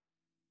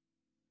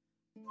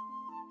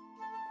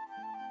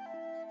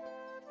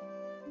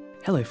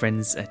Hello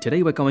friends,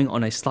 today we're going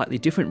on a slightly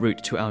different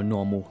route to our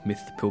normal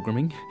myth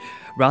pilgriming.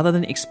 Rather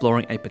than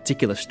exploring a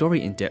particular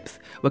story in depth,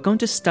 we're going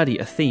to study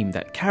a theme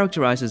that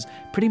characterises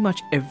pretty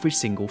much every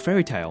single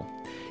fairy tale,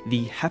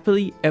 the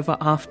happily ever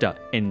after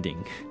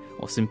ending,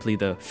 or simply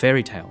the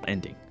fairy tale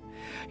ending.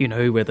 You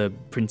know, where the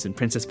prince and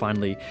princess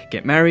finally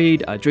get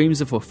married, our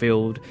dreams are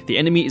fulfilled, the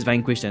enemy is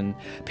vanquished, and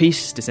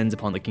peace descends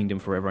upon the kingdom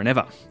forever and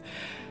ever.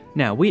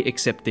 Now, we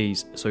accept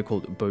these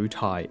so-called bow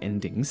tie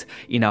endings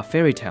in our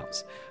fairy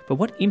tales, but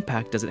what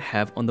impact does it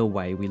have on the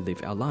way we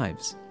live our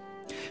lives?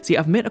 See,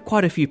 I've met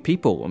quite a few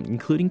people,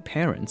 including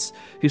parents,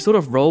 who sort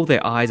of roll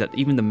their eyes at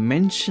even the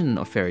mention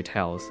of fairy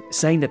tales,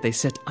 saying that they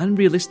set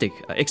unrealistic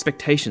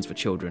expectations for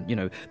children. You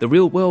know, the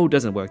real world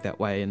doesn't work that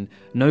way, and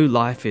no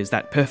life is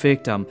that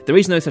perfect. There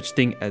is no such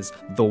thing as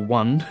the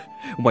one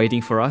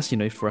waiting for us,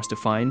 for us to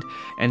find.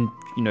 And,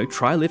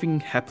 try living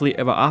happily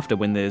ever after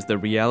when there's the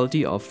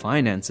reality of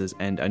finances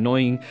and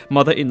annoying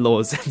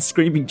mother-in-laws and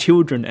screaming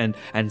children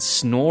and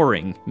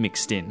snoring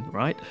mixed in,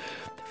 right?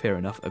 Fair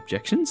enough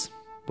objections.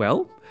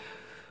 Well,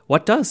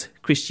 what does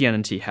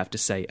Christianity have to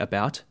say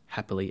about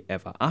happily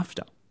ever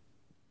after?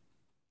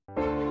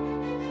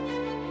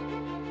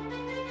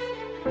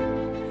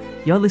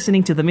 You're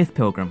listening to The Myth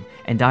Pilgrim,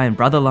 and I am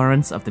Brother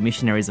Lawrence of the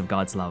Missionaries of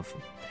God's Love.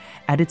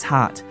 At its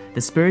heart,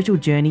 the spiritual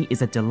journey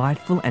is a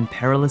delightful and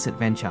perilous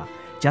adventure,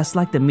 just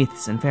like the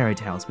myths and fairy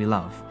tales we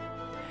love.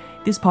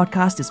 This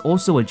podcast is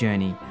also a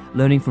journey,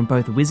 learning from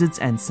both wizards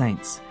and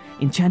saints,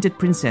 enchanted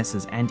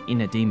princesses and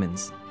inner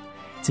demons.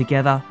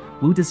 Together,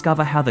 we'll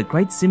discover how the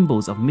great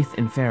symbols of myth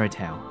and fairy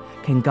tale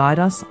can guide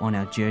us on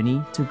our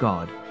journey to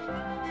God.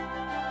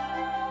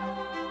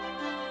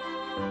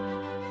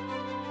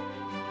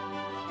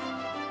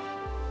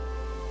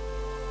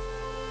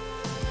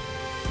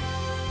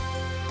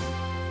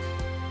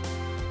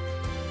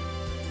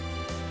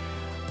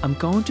 I'm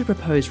going to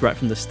propose right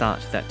from the start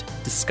that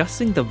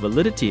discussing the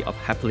validity of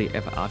happily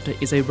ever after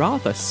is a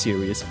rather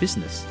serious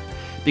business,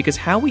 because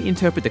how we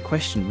interpret the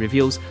question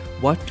reveals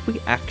what we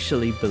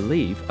actually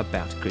believe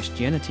about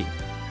Christianity.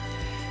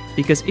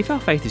 Because if our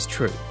faith is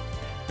true,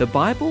 the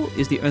Bible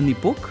is the only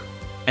book,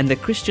 and the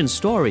Christian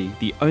story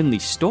the only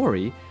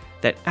story,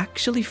 that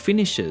actually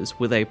finishes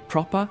with a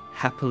proper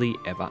happily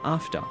ever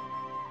after.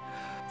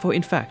 For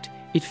in fact,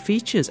 it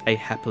features a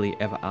happily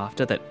ever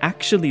after that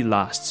actually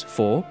lasts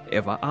for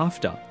ever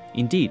after,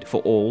 indeed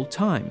for all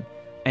time.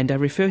 And I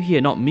refer here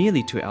not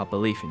merely to our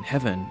belief in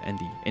heaven and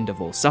the end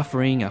of all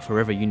suffering, our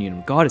forever union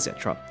with God,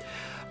 etc.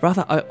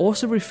 Rather, I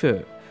also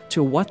refer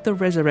to what the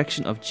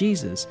resurrection of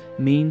Jesus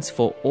means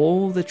for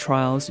all the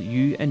trials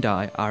you and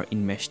I are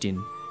enmeshed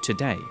in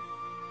today.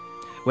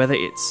 Whether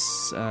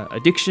it's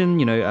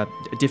addiction, a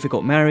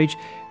difficult marriage,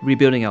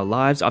 rebuilding our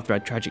lives after a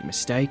tragic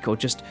mistake, or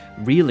just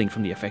reeling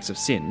from the effects of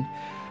sin,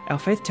 our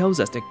faith tells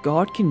us that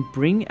God can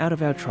bring out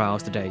of our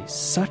trials today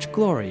such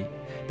glory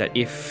that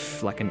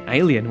if, like an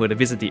alien were to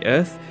visit the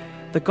earth,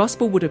 the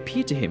gospel would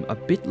appear to him a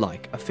bit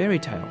like a fairy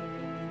tale.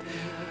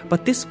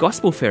 But this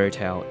gospel fairy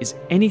tale is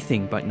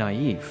anything but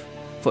naive,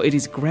 for it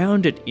is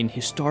grounded in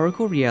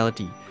historical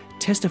reality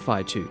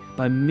testified to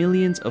by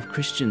millions of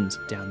Christians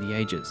down the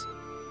ages.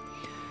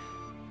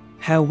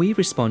 How we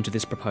respond to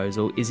this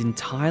proposal is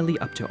entirely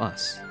up to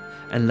us,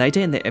 and later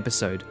in the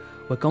episode,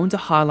 we're going to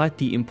highlight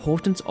the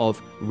importance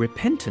of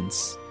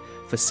repentance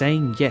for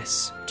saying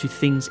yes to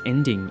things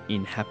ending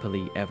in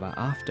happily ever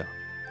after.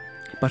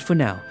 But for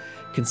now,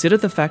 consider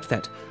the fact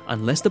that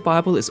unless the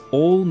Bible is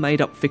all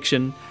made-up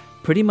fiction,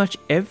 pretty much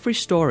every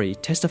story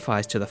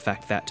testifies to the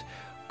fact that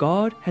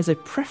God has a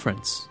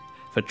preference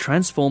for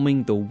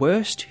transforming the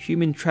worst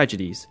human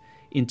tragedies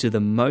into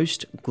the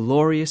most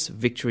glorious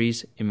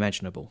victories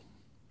imaginable.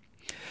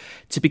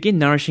 To begin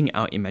nourishing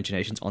our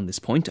imaginations on this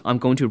point, I'm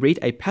going to read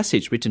a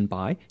passage written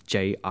by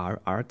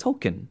J.R.R.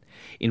 Tolkien,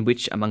 in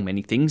which, among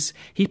many things,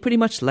 he pretty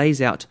much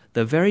lays out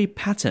the very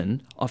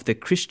pattern of the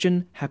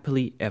Christian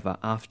happily ever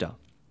after.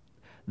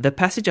 The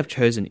passage I've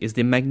chosen is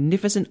the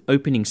magnificent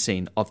opening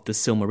scene of The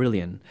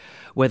Silmarillion,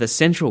 where the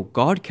central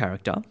god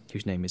character,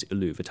 whose name is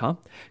Iluvatar,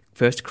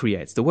 first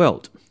creates the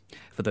world.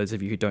 For those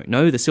of you who don't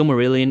know, The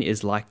Silmarillion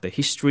is like the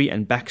history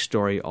and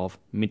backstory of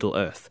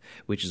Middle-earth,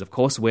 which is of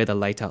course where the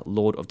later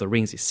Lord of the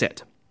Rings is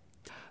set.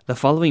 The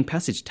following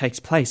passage takes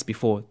place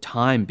before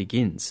time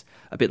begins,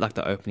 a bit like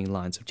the opening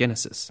lines of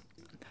Genesis.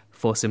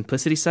 For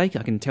simplicity's sake,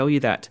 I can tell you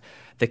that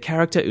the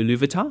character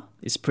Iluvatar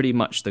is pretty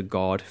much the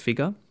god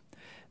figure,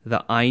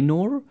 the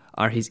Ainur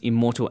are his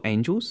immortal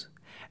angels,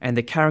 and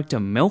the character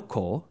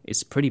Melkor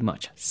is pretty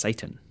much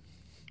Satan.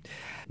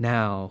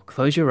 Now,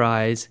 close your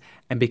eyes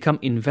and become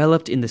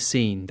enveloped in the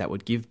scene that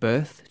would give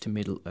birth to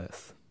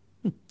Middle-earth.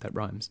 That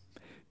rhymes.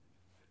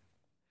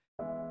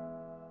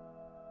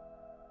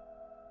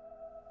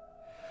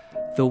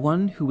 The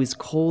one who is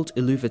called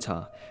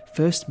Iluvatar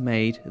first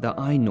made the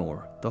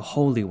Ainur, the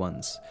holy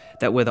ones,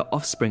 that were the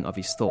offspring of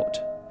his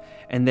thought,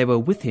 and they were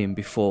with him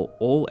before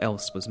all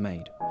else was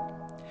made.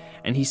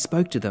 And he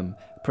spoke to them,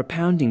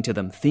 propounding to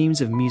them themes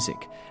of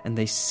music, and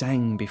they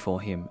sang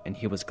before him, and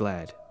he was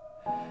glad.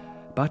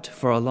 But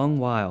for a long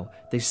while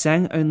they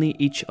sang only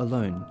each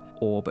alone,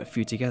 or but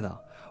few together,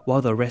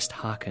 while the rest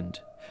hearkened.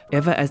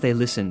 Ever as they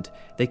listened,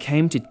 they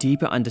came to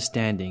deeper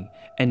understanding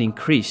and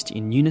increased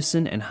in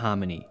unison and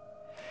harmony.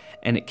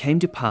 And it came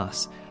to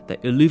pass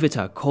that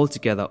Iluvatar called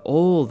together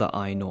all the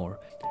Ainur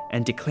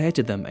and declared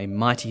to them a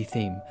mighty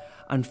theme,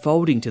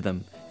 unfolding to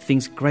them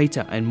things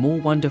greater and more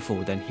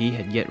wonderful than he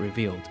had yet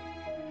revealed.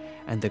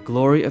 And the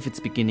glory of its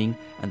beginning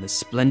and the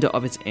splendour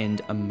of its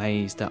end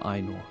amazed the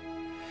Ainur,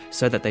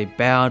 so that they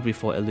bowed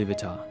before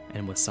Iluvatar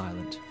and were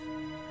silent.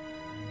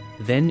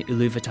 Then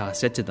Iluvatar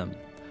said to them,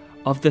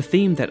 "Of the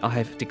theme that I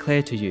have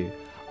declared to you,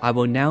 I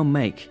will now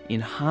make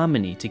in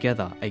harmony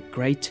together a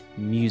great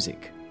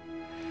music.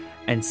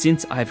 And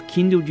since I have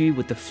kindled you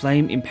with the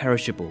flame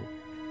imperishable,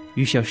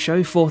 you shall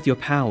show forth your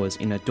powers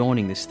in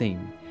adorning this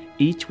theme,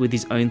 each with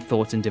his own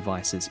thoughts and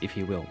devices, if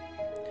he will.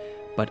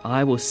 But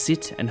I will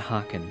sit and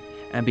hearken,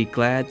 and be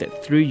glad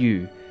that through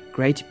you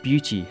great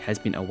beauty has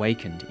been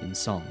awakened in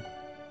song."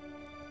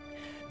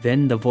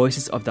 Then the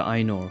voices of the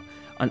Ainur,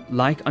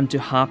 like unto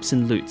harps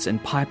and lutes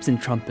and pipes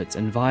and trumpets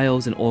and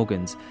viols and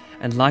organs,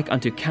 and like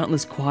unto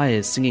countless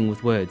choirs singing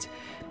with words,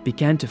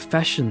 began to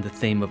fashion the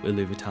theme of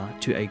Iluvatar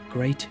to a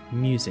great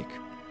music.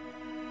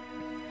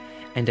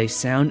 And a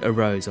sound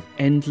arose of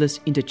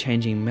endless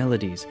interchanging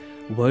melodies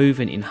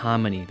woven in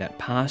harmony that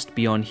passed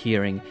beyond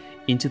hearing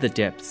into the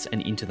depths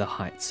and into the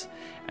heights,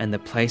 and the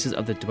places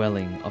of the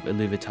dwelling of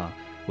Iluvatar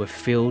were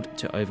filled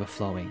to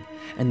overflowing,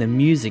 and the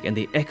music and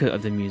the echo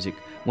of the music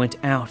went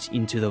out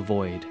into the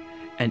void,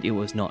 and it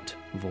was not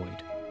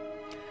void.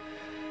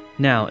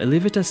 Now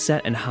Iluvatar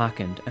sat and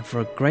hearkened, and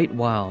for a great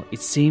while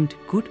it seemed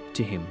good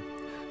to him,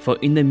 for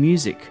in the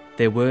music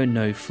there were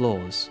no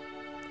flaws.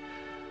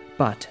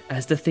 But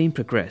as the theme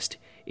progressed,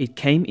 it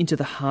came into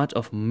the heart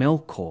of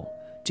Melkor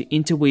to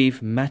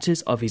interweave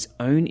matters of his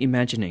own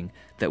imagining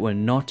that were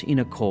not in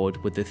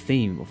accord with the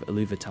theme of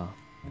Iluvatar.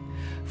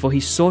 For he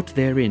sought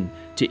therein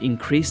to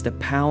increase the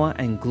power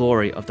and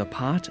glory of the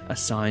part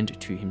assigned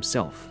to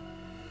himself.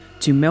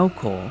 To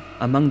Melkor,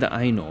 among the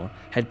Ainur,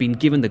 had been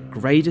given the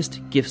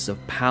greatest gifts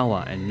of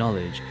power and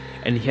knowledge,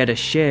 and he had a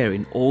share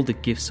in all the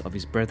gifts of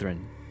his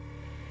brethren.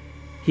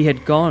 He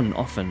had gone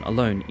often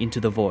alone into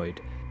the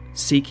void,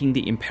 seeking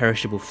the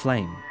imperishable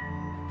flame,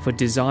 for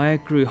desire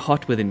grew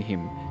hot within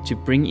him to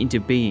bring into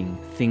being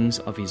things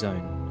of his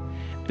own.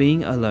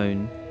 Being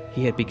alone,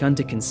 he had begun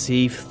to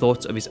conceive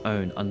thoughts of his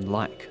own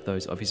unlike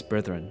those of his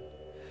brethren.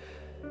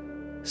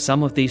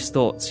 Some of these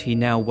thoughts he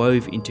now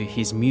wove into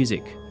his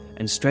music,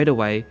 and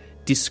straightway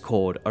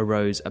discord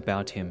arose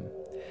about him,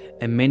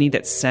 and many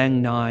that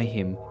sang nigh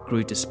him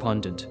grew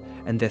despondent,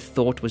 and their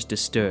thought was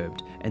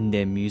disturbed, and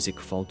their music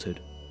faltered.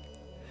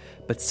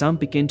 But some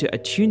began to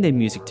attune their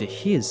music to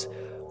his,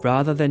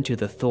 rather than to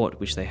the thought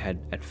which they had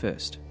at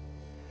first.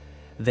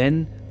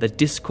 Then the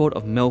discord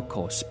of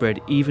Melkor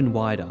spread even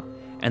wider,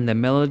 and the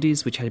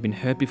melodies which had been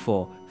heard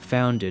before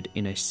foundered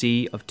in a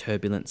sea of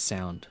turbulent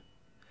sound.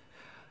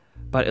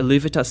 But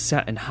Iluvatar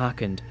sat and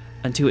hearkened,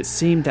 until it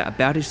seemed that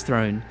about his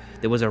throne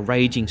there was a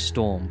raging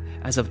storm,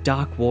 as of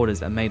dark waters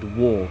that made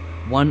war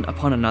one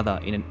upon another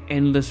in an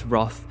endless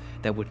wrath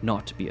that would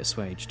not be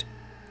assuaged.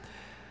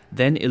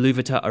 Then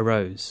Iluvatar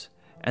arose,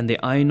 and the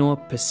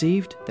Ainur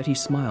perceived that he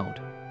smiled.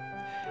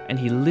 And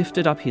he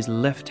lifted up his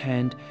left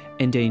hand,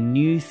 and a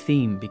new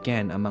theme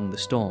began among the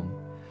storm,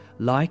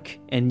 like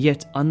and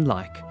yet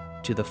unlike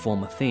to the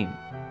former theme,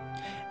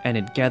 and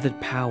it gathered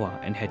power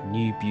and had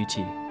new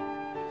beauty.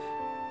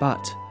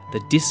 But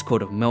the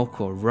discord of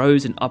Melkor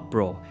rose in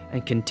uproar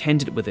and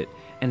contended with it,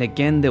 and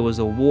again there was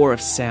a war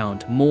of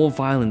sound more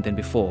violent than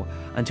before,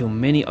 until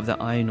many of the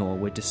Ainur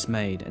were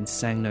dismayed and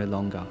sang no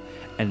longer,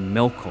 and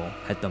Melkor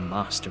had the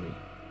mastery.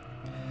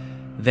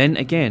 Then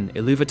again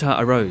Iluvatar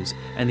arose,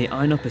 and the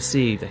Ainur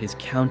perceived that his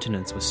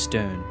countenance was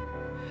stern.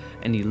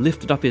 And he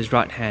lifted up his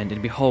right hand,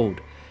 and behold,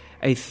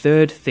 a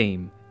third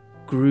theme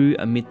grew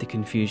amid the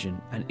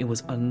confusion, and it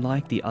was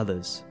unlike the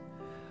others.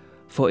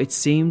 For it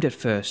seemed at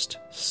first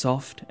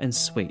soft and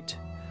sweet,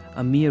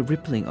 a mere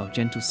rippling of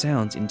gentle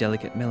sounds in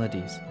delicate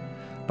melodies,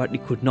 but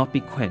it could not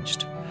be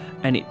quenched,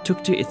 and it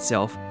took to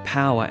itself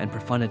power and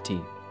profundity.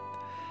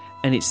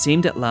 And it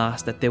seemed at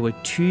last that there were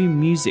two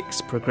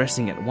musics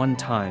progressing at one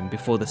time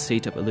before the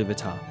seat of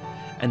Iluvatar,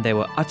 and they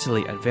were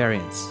utterly at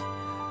variance.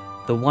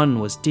 The one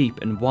was deep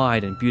and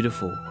wide and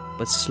beautiful,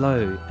 but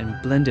slow and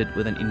blended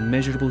with an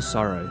immeasurable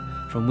sorrow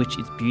from which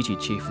its beauty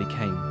chiefly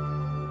came.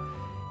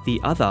 The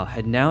other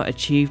had now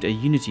achieved a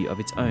unity of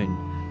its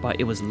own, but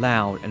it was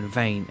loud and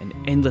vain and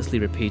endlessly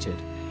repeated,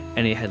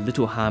 and it had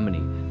little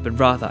harmony, but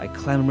rather a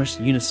clamorous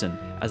unison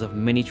as of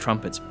many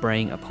trumpets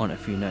braying upon a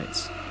few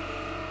notes.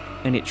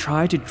 And it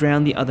tried to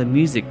drown the other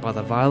music by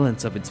the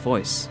violence of its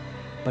voice,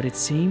 but it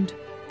seemed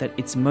that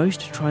its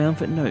most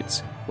triumphant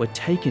notes were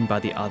taken by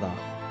the other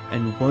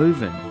and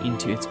woven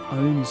into its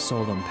own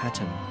solemn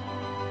pattern.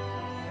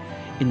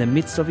 In the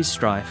midst of his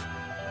strife,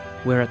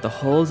 whereat the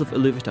halls of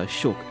Iluvatar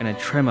shook and a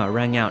tremor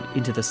rang out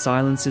into the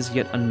silences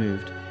yet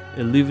unmoved,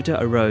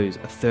 Iluvatar arose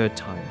a third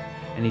time,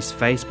 and his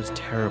face was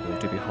terrible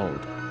to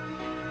behold.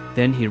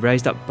 Then he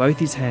raised up both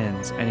his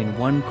hands, and in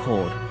one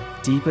chord,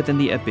 deeper than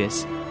the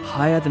abyss,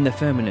 higher than the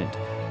firmament,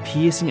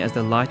 piercing as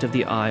the light of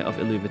the eye of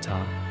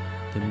Iluvatar,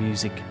 the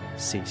music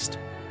ceased.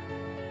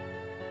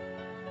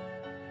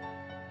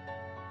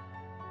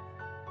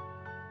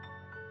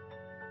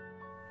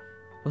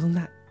 Wasn't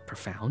that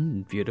profound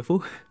and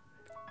beautiful?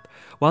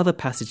 While the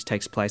passage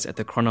takes place at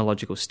the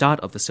chronological start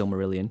of the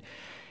Silmarillion,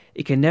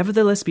 it can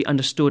nevertheless be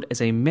understood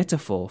as a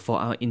metaphor for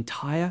our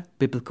entire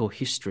biblical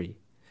history,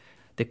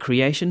 the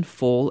creation,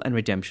 fall, and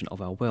redemption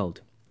of our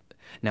world.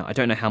 Now, I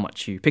don't know how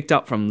much you picked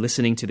up from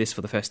listening to this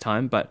for the first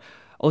time, but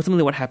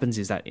ultimately what happens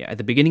is that at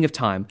the beginning of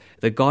time,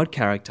 the god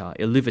character,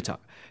 Iluvatar,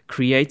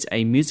 creates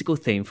a musical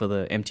theme for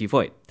the empty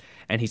void,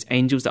 and his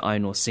angels, the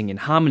Ainur, sing in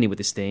harmony with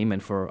this theme,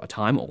 and for a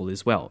time all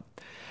is well.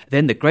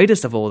 Then the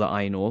greatest of all the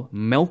Ainur,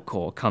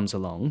 Melkor, comes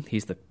along,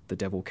 he's the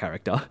devil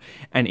character,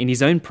 and in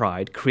his own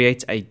pride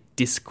creates a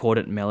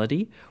discordant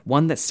melody,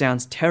 one that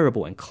sounds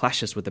terrible and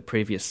clashes with the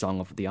previous song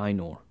of the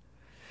Ainur.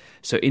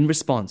 So in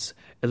response,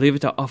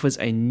 Iluvatar offers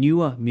a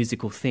newer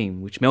musical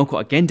theme, which Melkor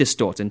again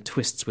distorts and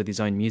twists with his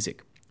own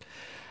music.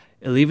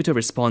 Iluvatar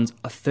responds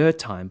a third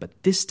time, but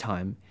this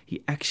time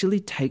he actually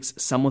takes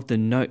some of the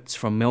notes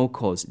from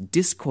Melkor's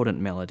discordant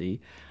melody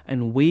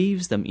and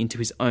weaves them into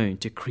his own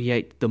to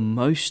create the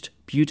most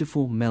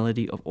beautiful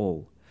melody of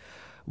all.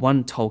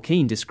 One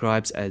Tolkien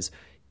describes as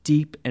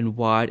deep and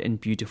wide and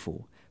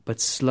beautiful,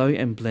 but slow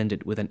and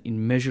blended with an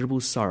immeasurable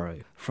sorrow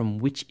from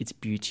which its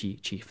beauty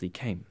chiefly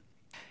came.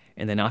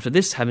 And then after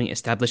this, having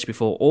established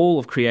before all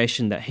of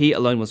creation that he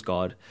alone was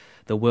God,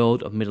 the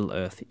world of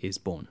Middle-earth is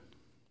born.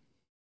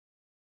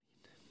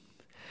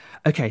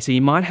 Okay, so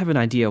you might have an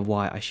idea of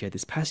why I share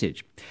this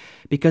passage,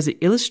 because it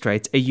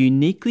illustrates a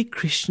uniquely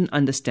Christian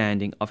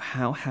understanding of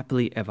how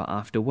happily ever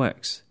after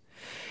works.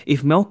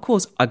 If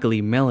Melkor's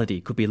ugly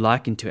melody could be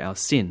likened to our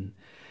sin,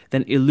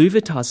 then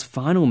Iluvatar's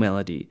final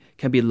melody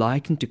can be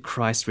likened to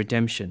Christ's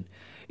redemption,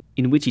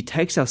 in which he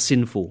takes our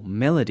sinful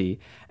melody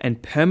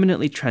and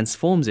permanently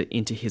transforms it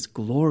into his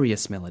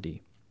glorious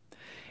melody.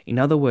 In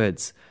other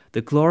words,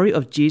 the glory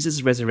of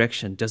Jesus'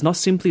 resurrection does not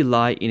simply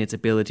lie in its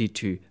ability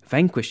to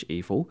vanquish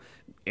evil.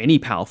 Any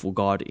powerful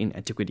god in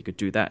antiquity could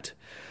do that.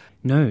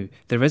 No,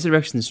 the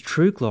resurrection's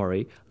true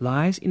glory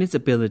lies in its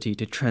ability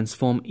to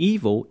transform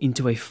evil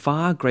into a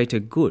far greater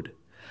good,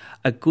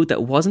 a good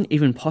that wasn't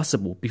even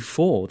possible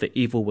before the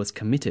evil was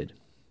committed.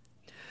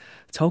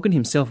 Tolkien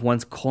himself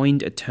once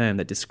coined a term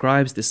that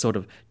describes this sort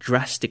of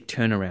drastic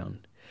turnaround.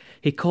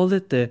 He called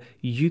it the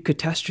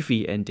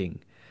eucatastrophe ending,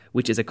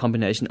 which is a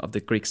combination of the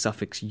Greek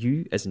suffix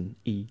eu, as in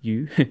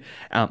EU,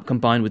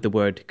 combined with the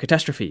word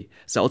catastrophe.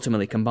 So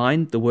ultimately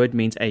combined, the word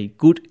means a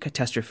good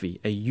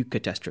catastrophe, a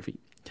eucatastrophe.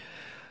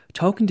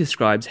 Tolkien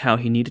describes how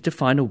he needed to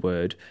find a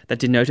word that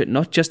denoted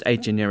not just a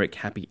generic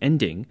happy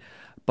ending,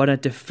 but a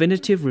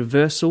definitive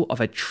reversal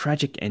of a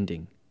tragic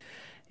ending.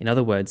 In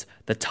other words,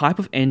 the type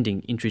of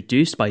ending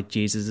introduced by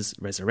Jesus'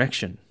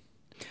 resurrection.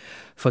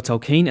 For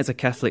Tolkien, as a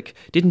Catholic,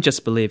 didn't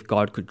just believe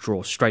God could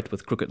draw straight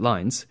with crooked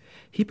lines,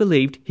 he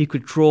believed he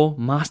could draw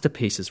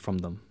masterpieces from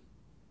them.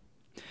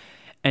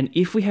 And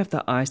if we have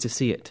the eyes to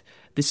see it,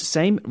 this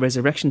same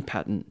resurrection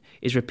pattern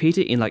is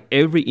repeated in like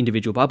every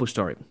individual Bible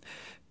story.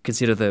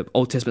 Consider the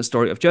Old Testament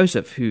story of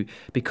Joseph, who,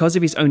 because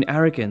of his own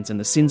arrogance and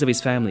the sins of his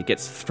family,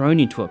 gets thrown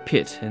into a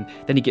pit, and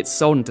then he gets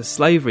sold into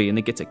slavery, and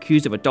then gets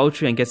accused of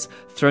adultery and gets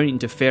thrown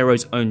into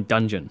Pharaoh's own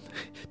dungeon.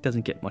 It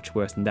doesn't get much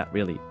worse than that,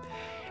 really.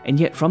 And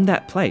yet from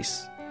that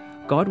place,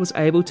 God was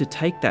able to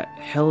take that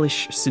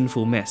hellish,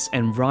 sinful mess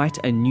and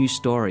write a new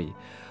story,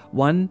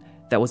 one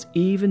that was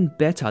even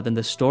better than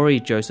the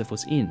story Joseph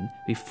was in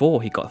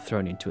before he got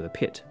thrown into the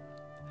pit.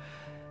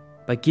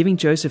 By giving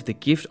Joseph the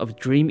gift of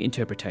dream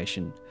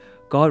interpretation,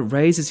 God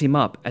raises him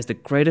up as the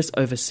greatest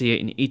overseer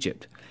in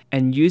Egypt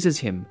and uses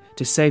him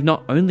to save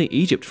not only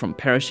Egypt from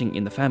perishing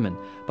in the famine,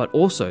 but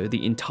also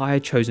the entire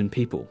chosen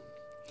people.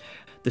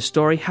 The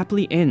story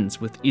happily ends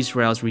with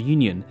Israel's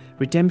reunion,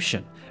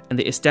 redemption, and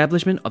the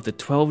establishment of the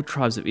 12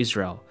 tribes of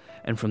Israel,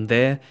 and from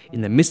there,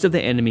 in the midst of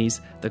their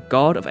enemies, the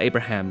God of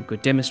Abraham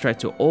could demonstrate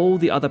to all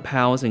the other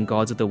powers and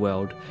gods of the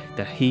world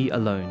that he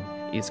alone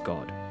is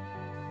God.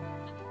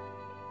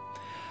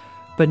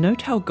 But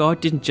note how God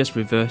didn't just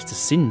reverse the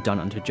sin done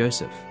unto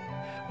Joseph.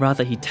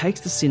 Rather, he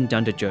takes the sin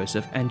done to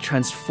Joseph and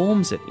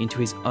transforms it into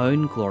his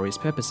own glorious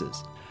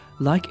purposes.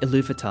 Like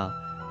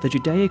Iluvatar, the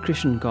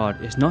Judeo-Christian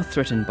God is not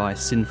threatened by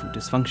sinful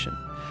dysfunction,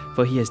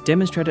 for he has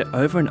demonstrated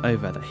over and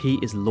over that he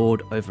is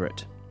Lord over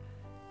it.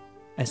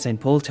 As St.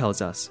 Paul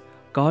tells us,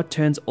 God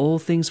turns all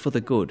things for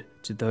the good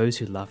to those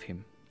who love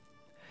him.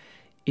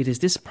 It is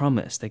this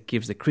promise that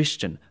gives the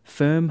Christian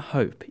firm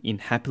hope in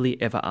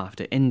happily ever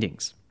after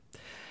endings.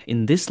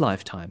 In this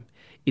lifetime,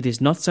 it is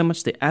not so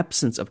much the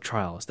absence of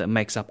trials that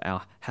makes up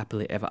our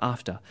happily ever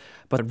after,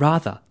 but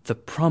rather the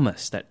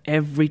promise that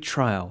every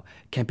trial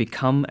can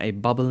become a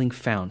bubbling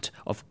fount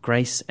of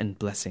grace and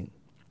blessing.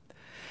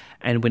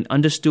 And when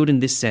understood in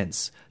this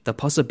sense, the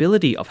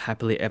possibility of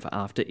happily ever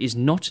after is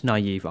not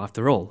naive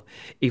after all,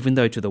 even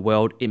though to the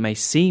world it may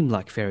seem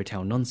like fairy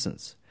tale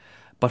nonsense.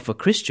 But for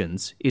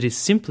Christians, it is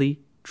simply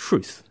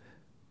truth.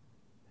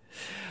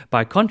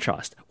 By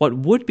contrast, what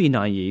would be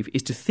naive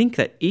is to think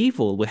that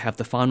evil will have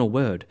the final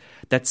word,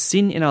 that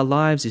sin in our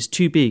lives is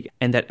too big,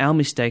 and that our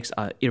mistakes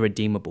are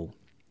irredeemable.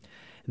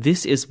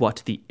 This is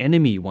what the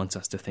enemy wants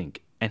us to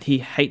think, and he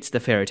hates the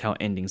fairy tale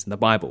endings in the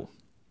Bible.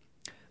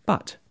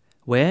 But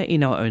where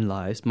in our own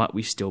lives might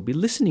we still be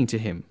listening to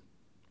him?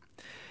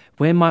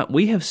 Where might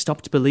we have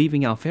stopped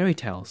believing our fairy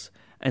tales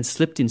and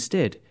slipped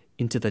instead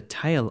into the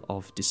tale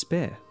of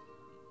despair?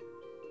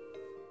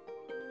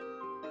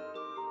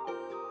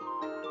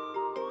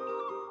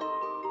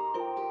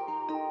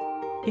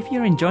 If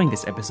you're enjoying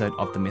this episode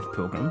of The Myth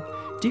Pilgrim,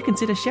 do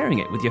consider sharing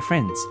it with your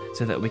friends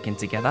so that we can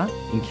together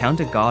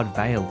encounter God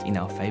veiled in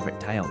our favourite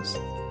tales.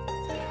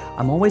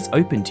 I'm always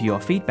open to your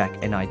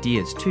feedback and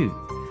ideas too,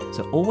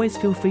 so always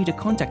feel free to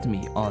contact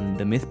me on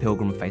the Myth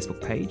Pilgrim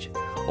Facebook page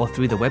or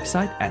through the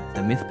website at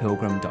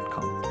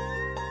themythpilgrim.com.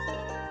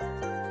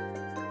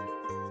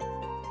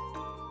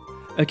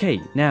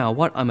 Okay, now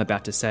what I'm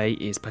about to say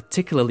is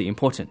particularly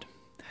important.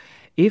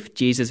 If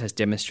Jesus has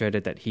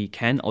demonstrated that he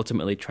can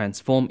ultimately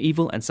transform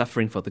evil and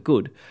suffering for the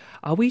good,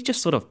 are we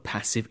just sort of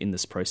passive in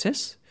this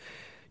process?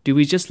 Do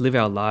we just live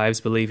our lives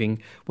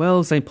believing,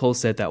 well, St. Paul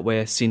said that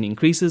where sin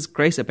increases,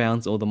 grace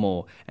abounds all the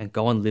more, and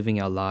go on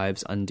living our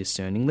lives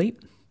undiscerningly?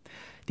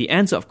 The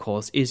answer, of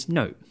course, is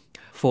no,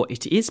 for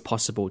it is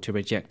possible to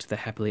reject the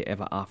happily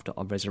ever after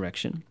of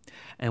resurrection,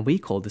 and we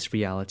call this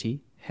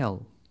reality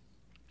hell.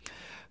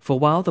 For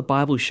while the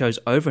Bible shows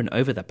over and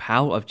over the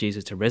power of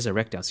Jesus to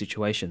resurrect our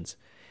situations,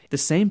 the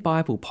same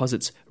Bible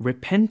posits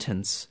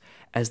repentance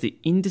as the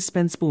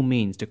indispensable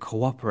means to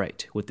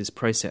cooperate with this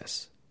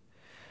process.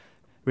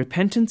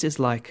 Repentance is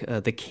like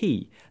the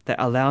key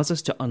that allows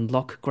us to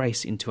unlock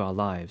grace into our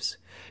lives.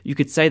 You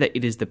could say that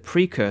it is the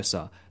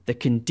precursor, the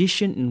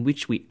condition in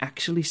which we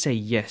actually say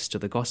yes to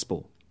the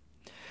gospel.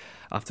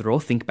 After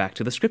all, think back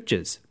to the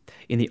scriptures.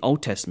 In the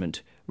Old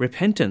Testament,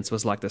 repentance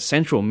was like the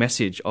central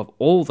message of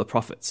all the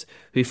prophets,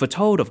 who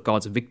foretold of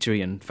God's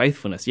victory and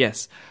faithfulness,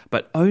 yes,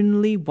 but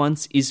only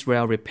once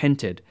Israel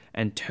repented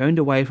and turned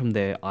away from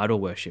their idol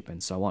worship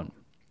and so on.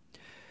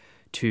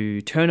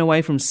 To turn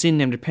away from sin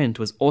and repent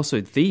was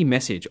also the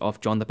message of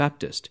John the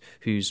Baptist,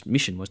 whose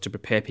mission was to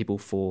prepare people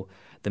for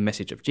the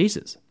message of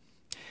Jesus.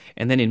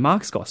 And then in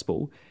Mark's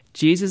Gospel,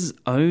 Jesus'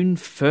 own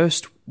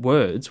first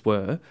words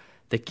were,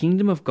 "The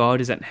kingdom of God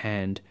is at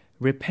hand,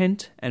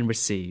 repent and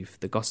receive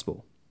the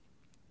gospel."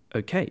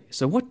 Okay,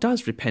 so what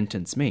does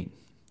repentance mean?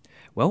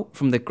 Well,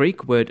 from the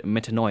Greek word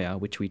metanoia,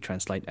 which we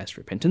translate as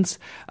repentance,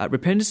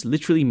 repentance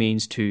literally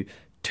means to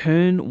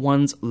turn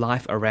one's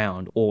life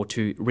around or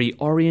to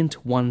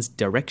reorient one's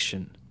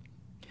direction.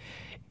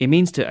 It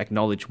means to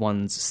acknowledge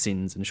one's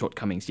sins and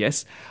shortcomings,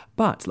 yes,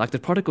 but like the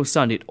prodigal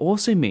son, it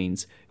also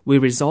means we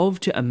resolve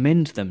to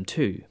amend them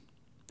too.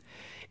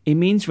 It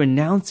means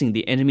renouncing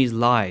the enemy's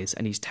lies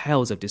and his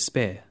tales of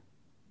despair.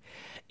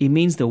 It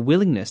means the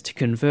willingness to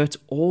convert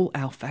all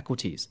our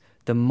faculties,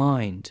 the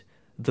mind,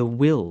 the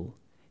will,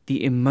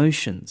 the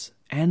emotions,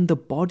 and the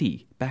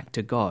body back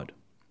to God.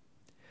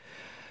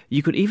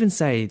 You could even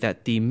say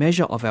that the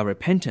measure of our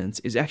repentance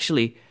is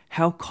actually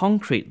how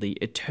concretely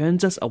it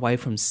turns us away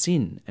from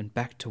sin and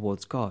back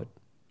towards God.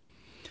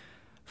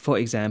 For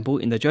example,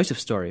 in the Joseph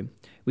story,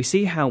 we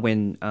see how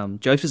when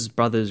Joseph's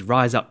brothers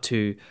rise up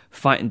to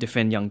fight and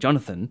defend young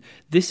Jonathan,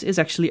 this is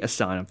actually a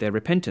sign of their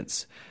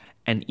repentance,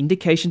 an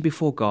indication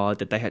before God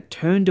that they had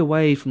turned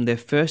away from their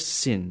first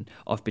sin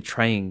of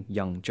betraying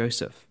young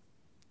Joseph.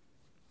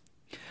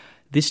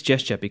 This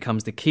gesture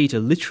becomes the key to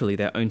literally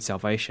their own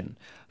salvation,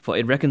 for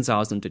it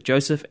reconciles them to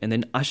Joseph and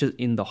then ushers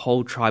in the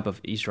whole tribe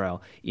of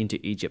Israel into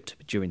Egypt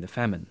during the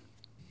famine.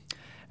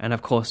 And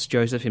of course,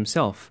 Joseph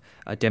himself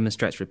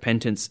demonstrates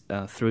repentance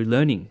through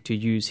learning to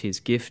use his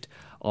gift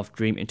of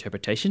dream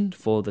interpretation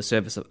for the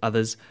service of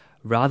others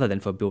rather than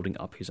for building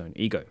up his own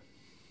ego.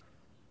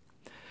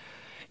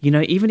 You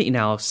know, even in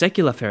our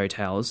secular fairy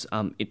tales,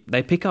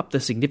 they pick up the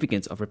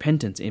significance of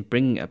repentance in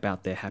bringing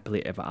about their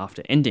happily ever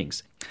after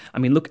endings. I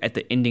mean, look at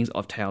the endings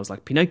of tales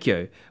like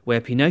Pinocchio, where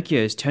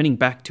Pinocchio is turning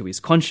back to his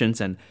conscience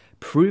and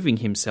proving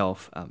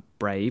himself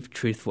brave,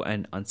 truthful,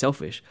 and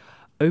unselfish,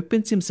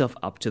 opens himself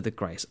up to the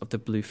grace of the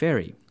Blue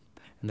Fairy.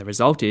 And the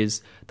result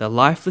is the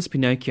lifeless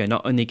Pinocchio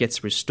not only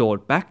gets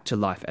restored back to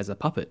life as a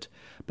puppet,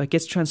 but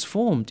gets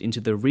transformed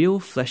into the real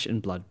flesh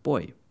and blood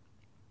boy.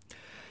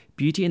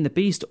 Beauty and the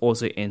Beast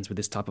also ends with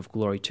this type of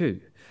glory too,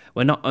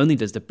 where not only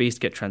does the Beast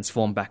get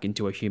transformed back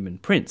into a human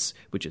prince,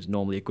 which is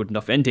normally a good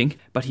enough ending,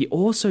 but he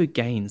also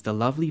gains the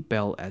lovely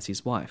Belle as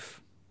his wife.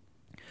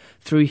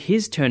 Through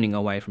his turning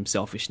away from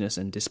selfishness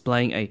and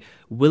displaying a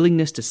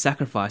willingness to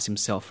sacrifice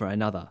himself for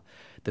another,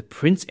 the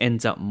prince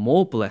ends up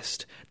more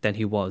blessed than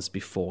he was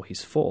before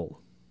his fall.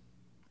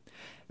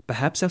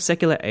 Perhaps our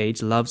secular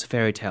age loves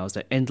fairy tales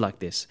that end like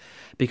this,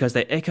 because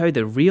they echo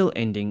the real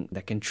ending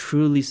that can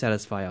truly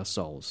satisfy our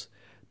souls,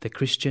 the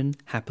Christian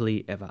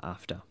happily ever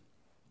after.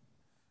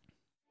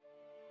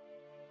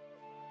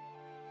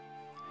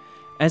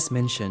 As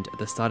mentioned at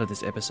the start of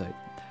this episode,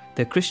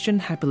 the Christian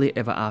happily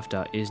ever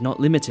after is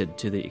not limited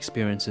to the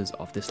experiences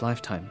of this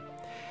lifetime.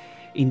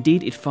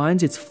 Indeed, it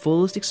finds its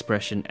fullest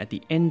expression at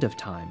the end of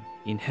time,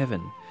 in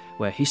heaven,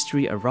 where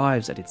history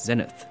arrives at its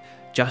zenith,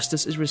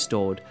 justice is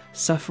restored,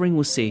 suffering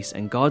will cease,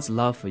 and God's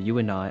love for you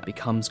and I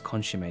becomes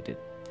consummated.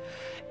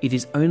 It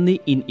is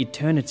only in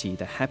eternity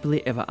that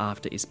happily ever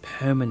after is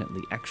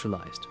permanently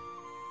actualized.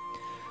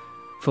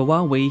 For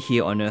while we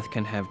here on earth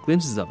can have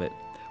glimpses of it,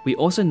 we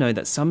also know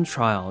that some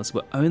trials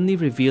will only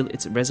reveal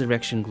its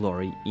resurrection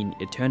glory in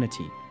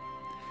eternity.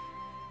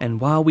 And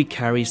while we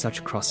carry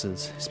such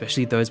crosses,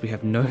 especially those we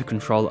have no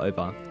control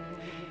over,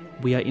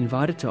 we are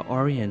invited to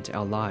orient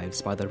our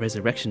lives by the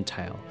resurrection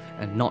tale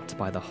and not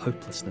by the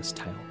hopelessness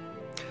tale.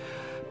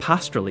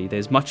 Pastorally,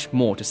 there's much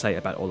more to say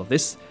about all of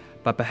this,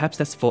 but perhaps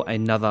that's for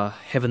another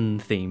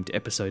heaven-themed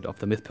episode of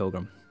The Myth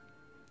Pilgrim.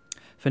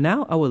 For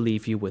now, I will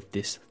leave you with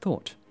this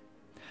thought.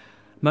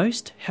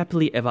 Most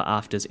happily ever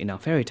afters in our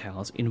fairy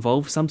tales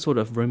involve some sort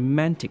of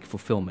romantic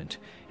fulfillment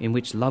in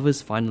which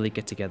lovers finally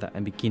get together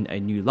and begin a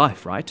new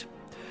life, right?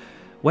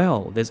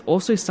 Well, there's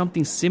also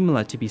something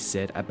similar to be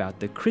said about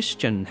the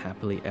Christian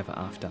happily ever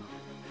after.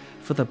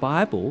 For the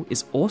Bible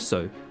is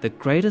also the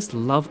greatest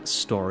love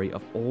story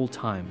of all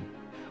time,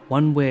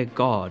 one where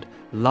God,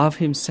 love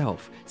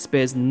himself,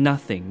 spares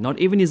nothing, not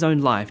even his own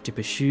life, to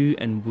pursue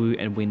and woo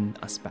and win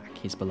us back,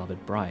 his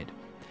beloved bride.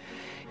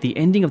 The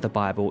ending of the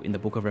Bible in the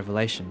book of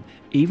Revelation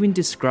even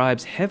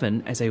describes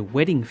heaven as a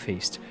wedding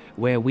feast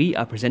where we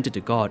are presented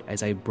to God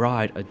as a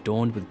bride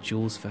adorned with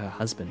jewels for her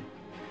husband.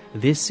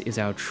 This is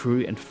our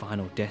true and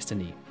final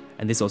destiny.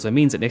 And this also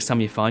means that next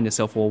time you find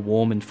yourself all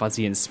warm and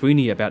fuzzy and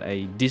swoony about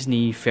a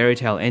Disney fairy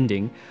tale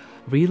ending,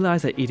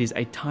 realize that it is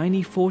a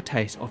tiny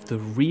foretaste of the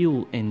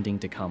real ending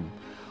to come,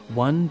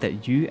 one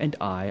that you and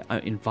I are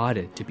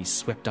invited to be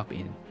swept up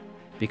in.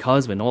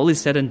 Because when all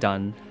is said and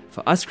done,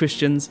 for us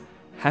Christians,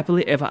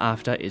 happily ever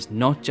after is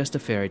not just a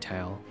fairy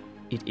tale,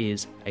 it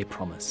is a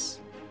promise.